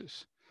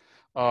choices.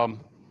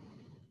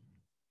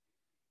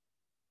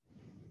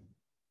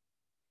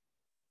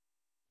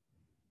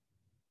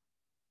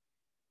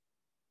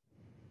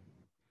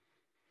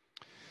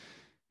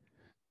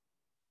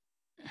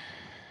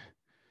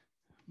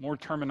 More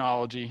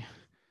terminology.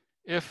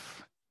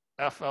 If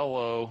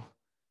FLO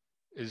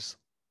is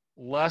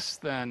less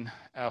than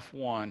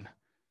F1,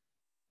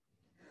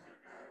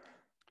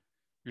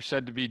 you're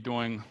said to be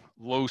doing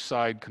low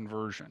side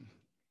conversion.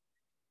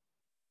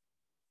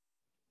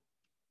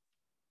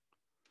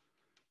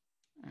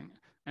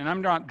 And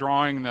I'm not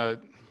drawing the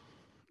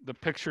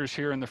pictures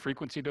here in the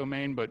frequency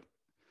domain, but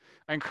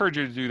I encourage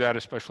you to do that,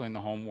 especially in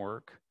the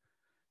homework.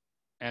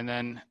 And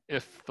then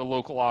if the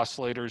local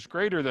oscillator is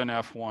greater than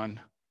F1,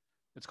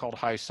 it's called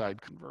high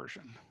side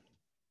conversion.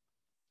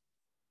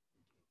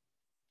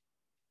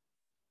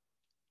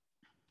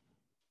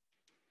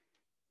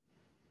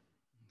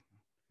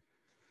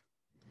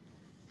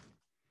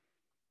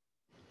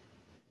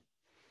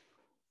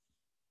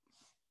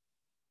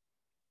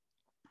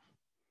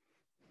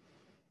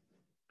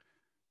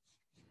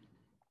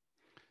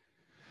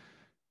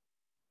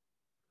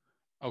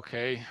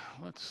 Okay,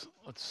 let's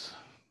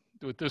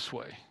do it this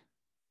way.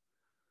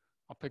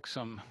 I'll pick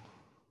some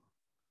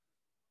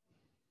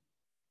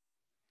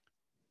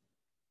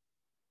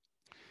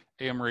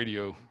AM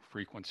radio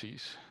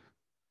frequencies.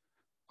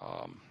 Do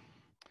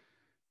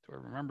I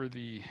remember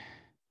the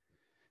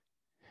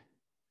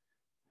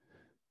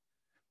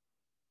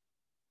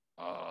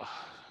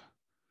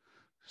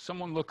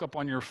someone look up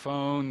on your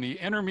phone the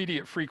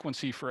intermediate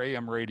frequency for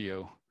AM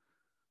radio.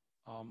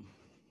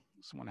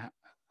 Someone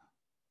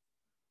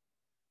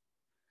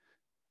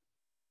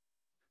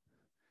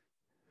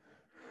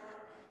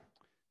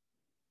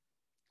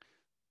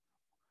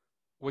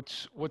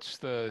what's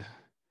the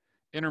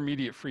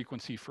intermediate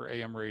frequency for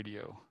AM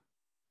radio?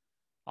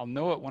 I'll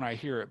know it when I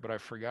hear it, but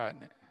I've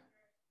forgotten it.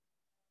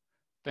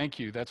 Thank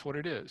you, that's what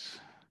it is.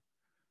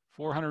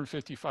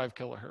 455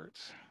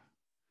 kilohertz.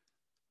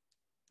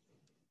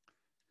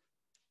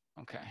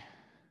 Okay.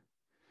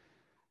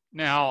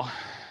 Now,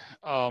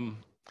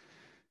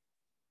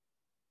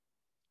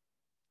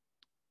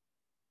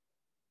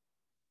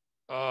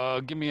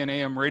 give me an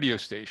AM radio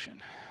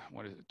station.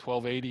 What is it,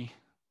 1280?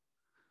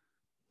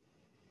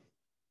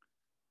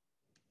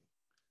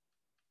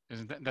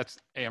 Isn't that's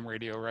AM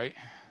radio, right?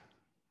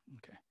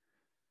 Okay.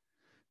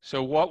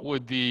 So what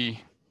would the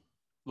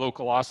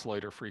local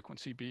oscillator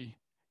frequency be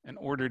in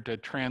order to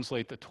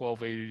translate the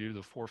 1280 to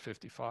the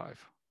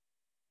 455?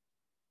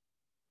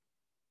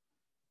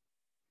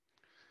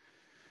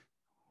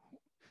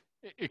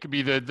 It could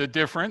be the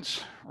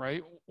difference,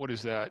 right? What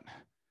is that?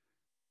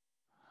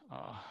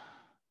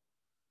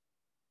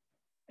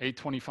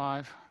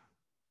 825?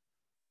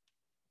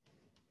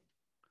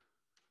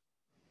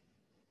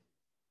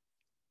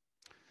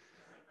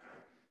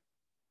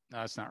 No,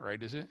 that's not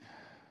right, is it?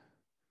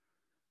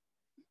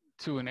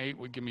 2 and 8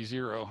 would give me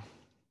 0.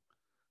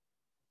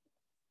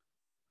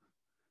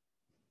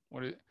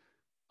 What is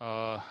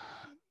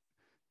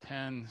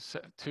 10,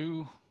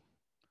 2?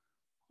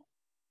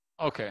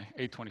 Okay,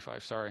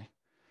 825, sorry.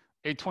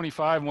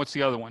 825, and what's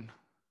the other one?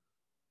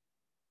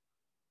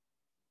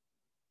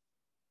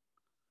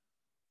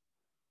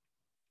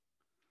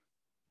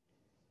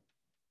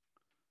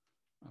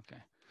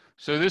 Okay,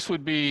 so this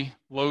would be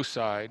low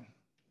side,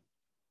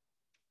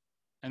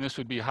 and this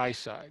would be high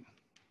side.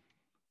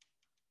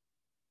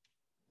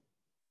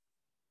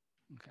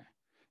 Okay,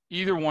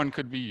 either one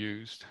could be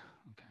used.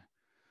 Okay,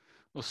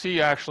 we'll see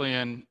actually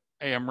in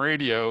AM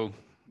radio,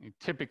 you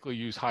typically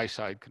use high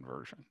side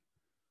conversion.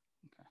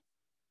 Okay,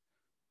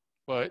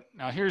 but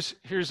now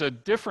here's a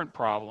different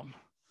problem.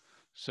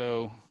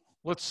 So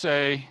let's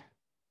say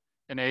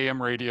in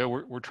AM radio,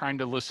 we're trying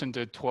to listen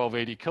to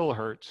 1280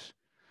 kilohertz.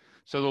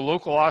 So the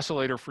local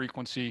oscillator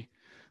frequency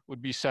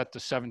would be set to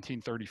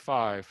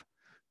 1735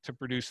 to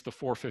produce the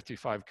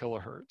 455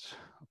 kilohertz.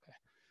 Okay.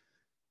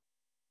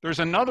 There's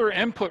another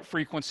input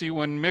frequency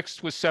when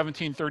mixed with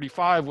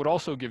 1735 would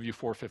also give you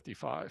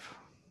 455.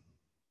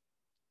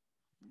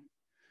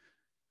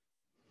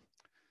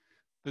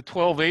 The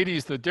 1280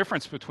 is the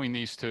difference between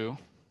these two.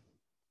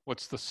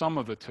 What's the sum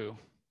of the two?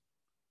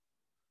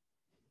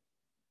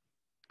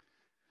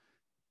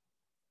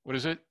 What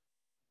is it?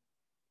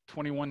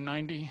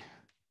 2190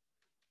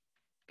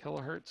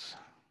 kilohertz.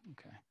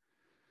 Okay.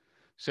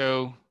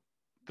 So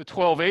the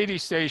 1280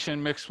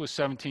 station mixed with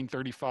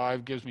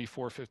 1735 gives me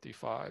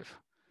 455.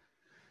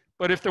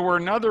 But if there were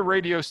another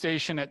radio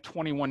station at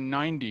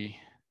 2190,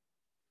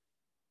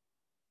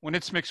 when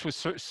it's mixed with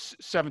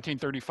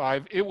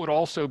 1735, it would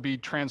also be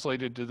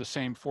translated to the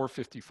same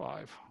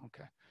 455.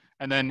 Okay.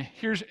 And then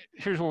here's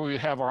where we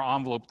have our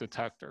envelope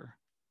detector.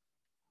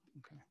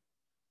 Okay.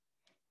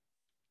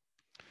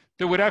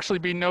 There would actually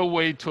be no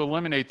way to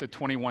eliminate the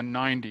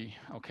 2190,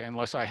 okay,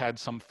 unless I had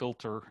some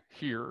filter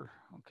here,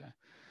 okay.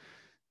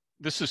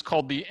 This is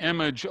called the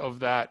image of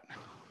that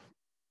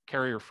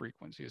carrier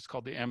frequency. It's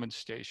called the image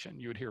station.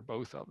 You would hear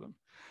both of them.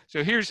 So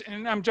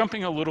and I'm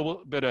jumping a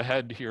little bit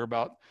ahead here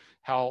about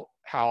how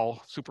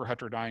super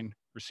heterodyne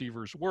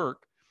receivers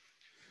work.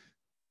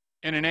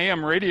 In an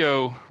AM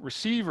radio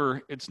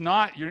receiver,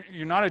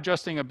 you're not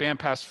adjusting a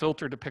bandpass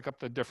filter to pick up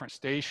the different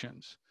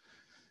stations.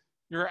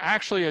 You're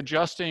actually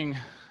adjusting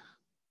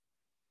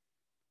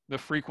the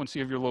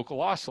frequency of your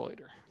local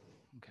oscillator.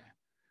 Okay.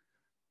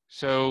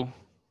 So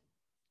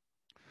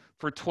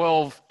for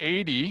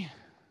 1280,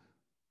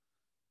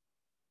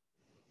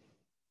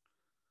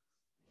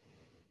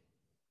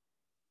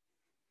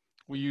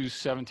 we use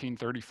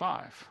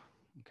 1735.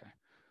 Okay.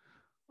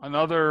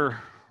 Another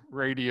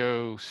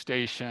radio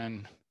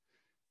station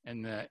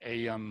in the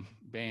AM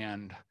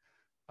band,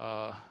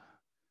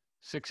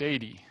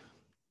 680.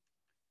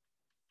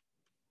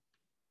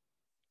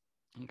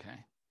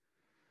 Okay.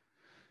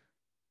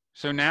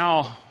 So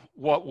now,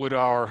 what would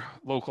our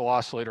local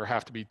oscillator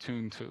have to be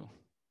tuned to?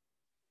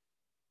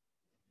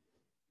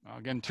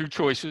 Again, two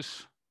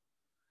choices.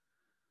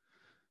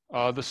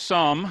 The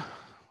sum,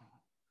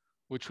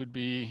 which would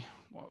be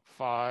what,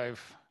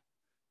 5,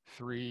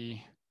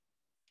 3,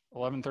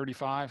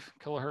 1135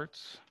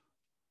 kilohertz.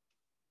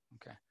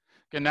 Okay.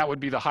 Again, that would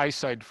be the high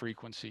side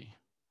frequency.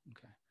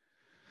 Okay.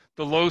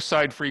 The low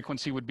side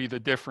frequency would be the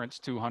difference,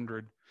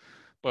 200.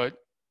 But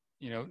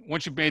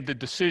once you've made the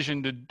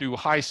decision to do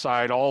high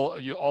side,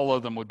 all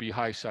of them would be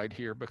high side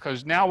here,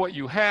 because now what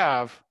you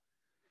have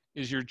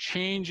is you're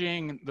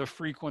changing the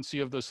frequency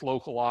of this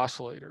local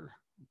oscillator.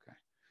 Okay.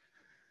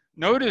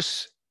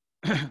 Notice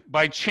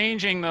by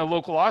changing the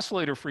local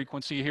oscillator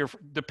frequency here,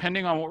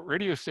 depending on what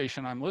radio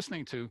station I'm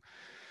listening to,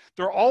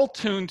 they're all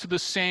tuned to the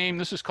same,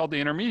 this is called the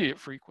intermediate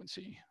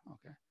frequency.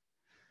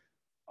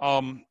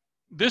 Okay.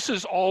 This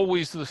is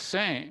always the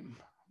same.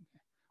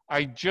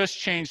 I just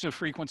changed the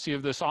frequency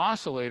of this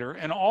oscillator,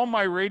 and all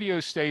my radio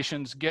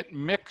stations get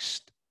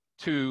mixed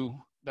to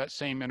that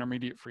same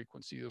intermediate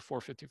frequency, the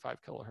 455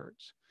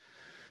 kilohertz.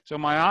 So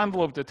my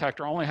envelope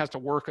detector only has to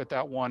work at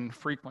that one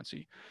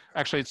frequency.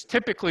 Actually, it's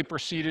typically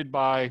preceded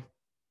by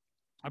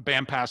a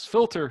bandpass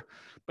filter,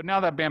 but now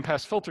that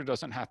bandpass filter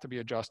doesn't have to be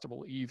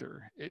adjustable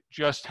either. It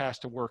just has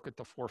to work at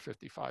the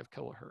 455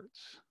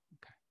 kilohertz.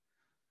 Okay.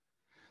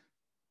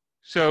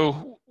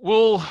 So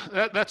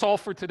that's all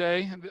for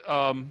today.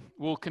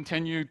 We'll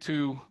continue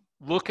to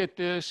look at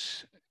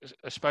this,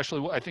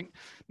 especially I think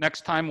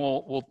next time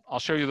I'll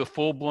show you the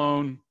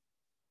full-blown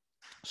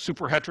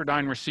super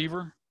heterodyne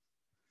receiver.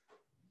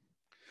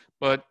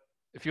 But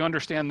if you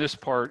understand this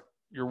part,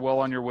 you're well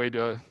on your way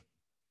to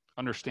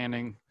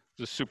understanding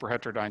the super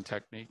heterodyne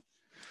technique.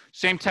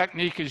 Same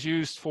technique is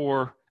used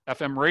for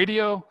FM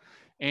radio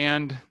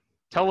and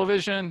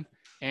television,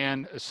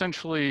 and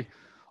essentially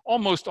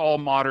almost all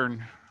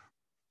modern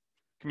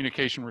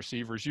communication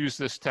receivers use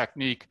this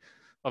technique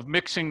of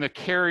mixing the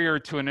carrier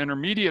to an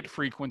intermediate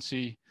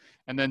frequency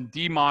and then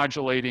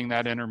demodulating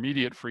that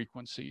intermediate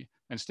frequency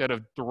instead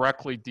of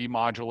directly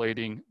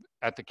demodulating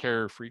at the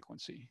carrier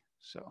frequency.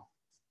 So.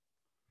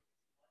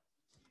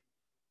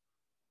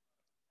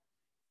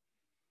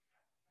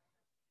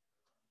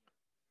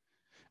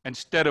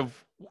 Instead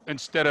of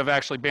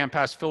actually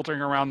bandpass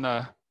filtering around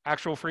the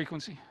actual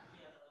frequency?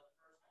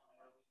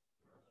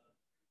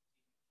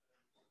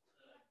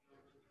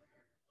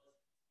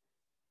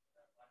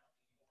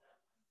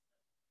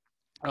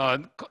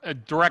 A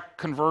direct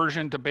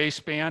conversion to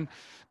baseband,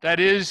 that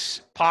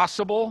is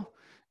possible.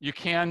 You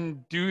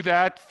can do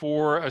that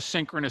for a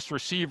synchronous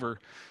receiver,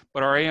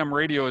 but our AM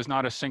radio is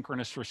not a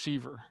synchronous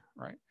receiver,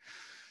 right?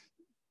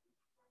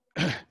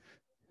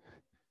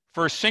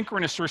 For a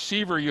synchronous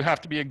receiver, you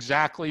have to be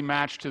exactly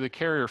matched to the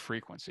carrier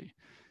frequency.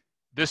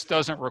 This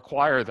doesn't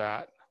require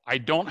that. I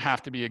don't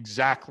have to be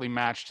exactly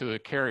matched to the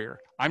carrier.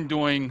 I'm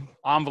doing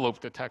envelope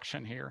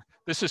detection here.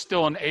 This is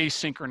still an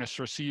asynchronous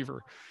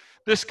receiver.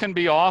 This can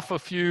be off a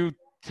few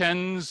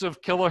tens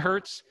of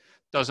kilohertz.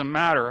 Doesn't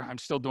matter. I'm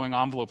still doing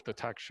envelope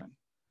detection.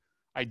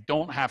 I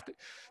don't have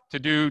to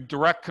do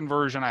direct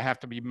conversion. I have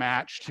to be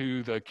matched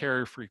to the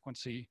carrier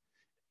frequency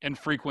in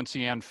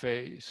frequency and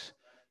phase.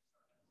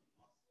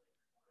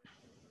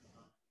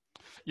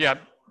 Yeah,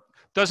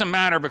 doesn't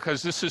matter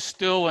because this is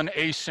still an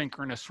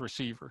asynchronous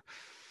receiver.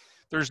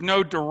 There's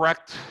no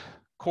direct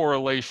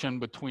correlation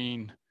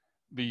between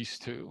these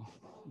two.